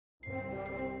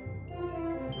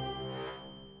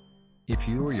If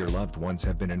you or your loved ones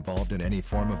have been involved in any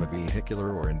form of a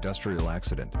vehicular or industrial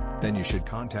accident, then you should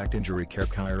contact Care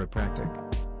Chiropractic.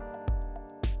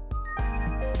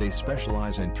 They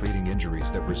specialize in treating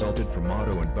injuries that resulted from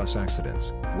auto and bus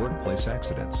accidents, workplace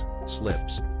accidents,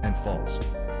 slips, and falls.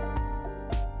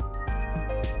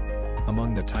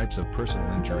 Among the types of personal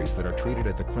injuries that are treated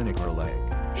at the clinic are leg,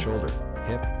 shoulder,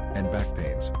 hip, and back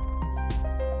pains.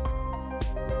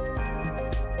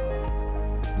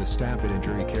 The staff at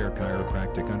Care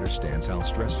Chiropractic understands how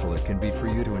stressful it can be for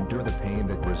you to endure the pain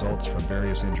that results from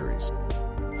various injuries.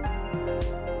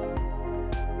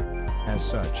 As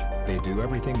such, they do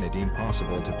everything they deem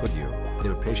possible to put you,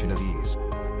 their patient, at ease.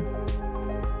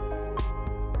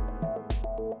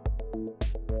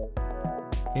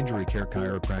 Care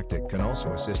Chiropractic can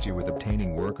also assist you with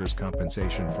obtaining workers'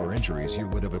 compensation for injuries you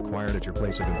would have acquired at your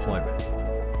place of employment.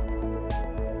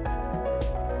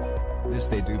 This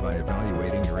they do by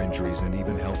evaluating your injuries and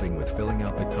even helping with filling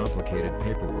out the complicated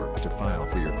paperwork to file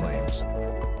for your claims.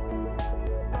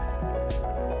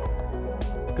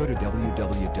 Go to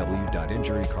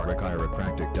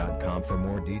www.injurychiropractic.com for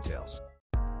more details.